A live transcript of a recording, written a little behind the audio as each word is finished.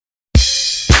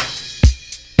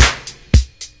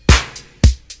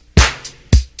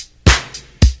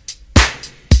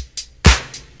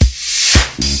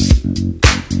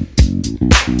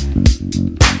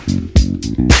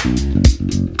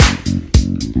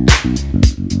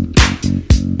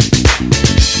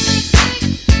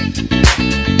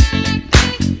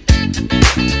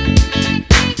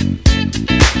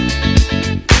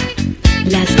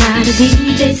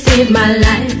saved my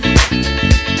life.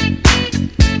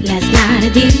 Last night a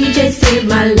DJ saved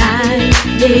my life,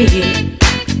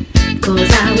 yeah.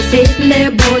 'Cause I was sitting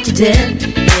there bored to death,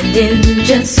 and in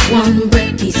just one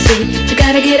breath he said, you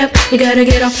gotta get up, you gotta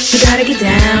get off, you gotta get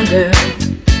down, girl.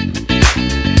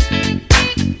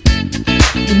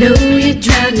 You know you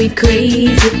drive me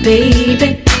crazy, baby.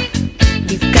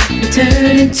 You've got me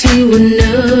turning to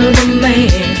another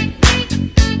man.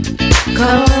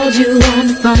 Called you on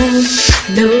the phone,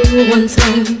 no one's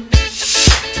home.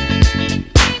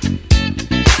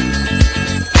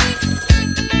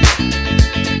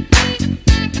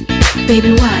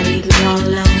 Baby, why leave me all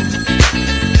alone?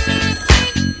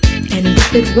 And if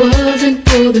it wasn't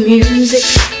for the music,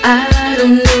 I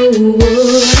don't know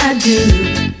what I'd do.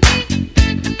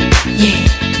 Yeah.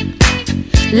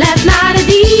 Last night a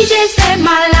DJ saved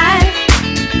my life.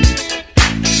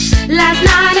 Last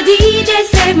night a DJ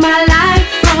saved my life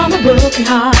from a broken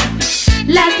heart.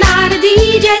 Last night a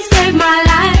DJ saved my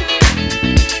life.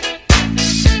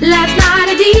 Last night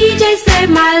a DJ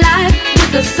saved my life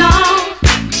with a song.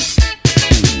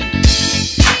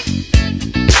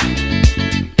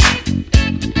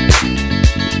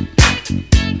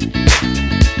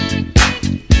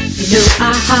 You know,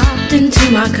 I hopped into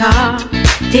my car,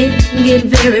 didn't get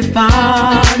very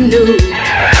far, no.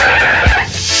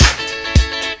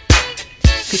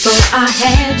 Before I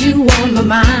had you on my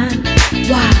mind,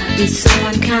 why be so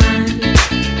unkind?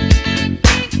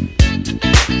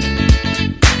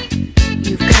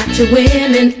 You've got your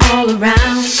women all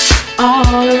around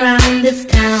this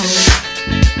town.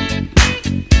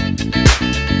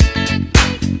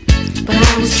 But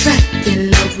I was trapped in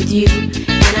love with you,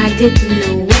 and I didn't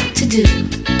know what to do.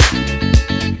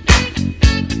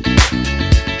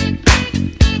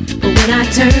 But when I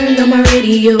turned on my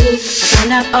radio, I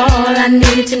found out all I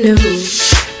needed to know.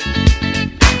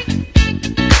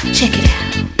 Check it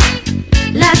out.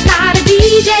 Last night a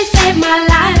DJ saved my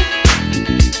life.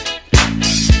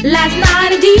 Last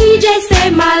night a DJ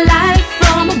saved my life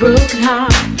from a broken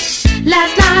heart.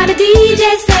 Last night a DJ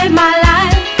saved my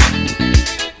life.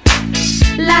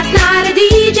 Last night a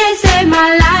DJ saved my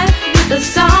life with a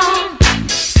song.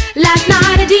 Last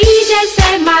night a DJ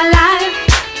saved my life.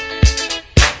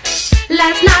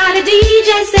 Last night a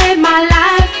DJ saved my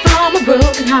life from a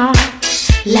broken heart.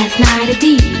 Last night a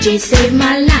DJ saved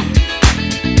my life.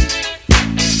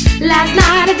 Last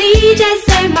night a DJ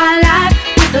saved my life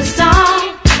with a song.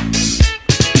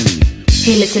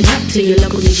 Hey, listen up to your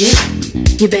local DJ.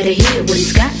 You better hear what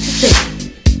he's got to say.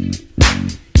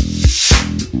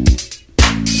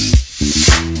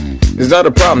 There's not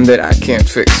a problem that I can't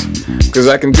fix, 'cause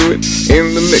I can do it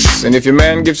in the mix. And if your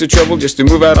man gives you trouble, just to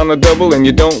move out on the double, and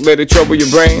you don't let it trouble your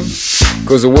brain,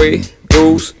 'cause away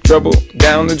goes trouble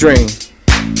down the drain.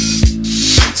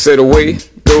 Said away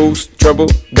goes trouble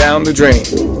down the drain.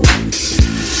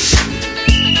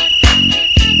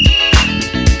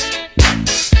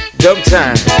 Dub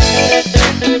time.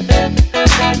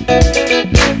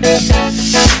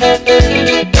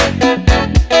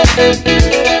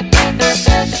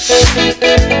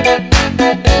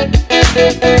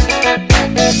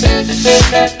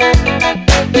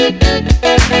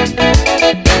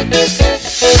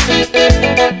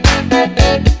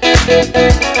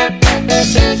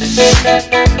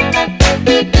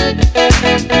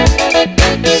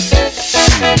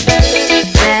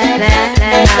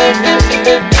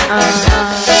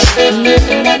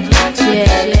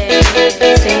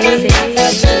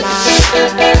 Yeah.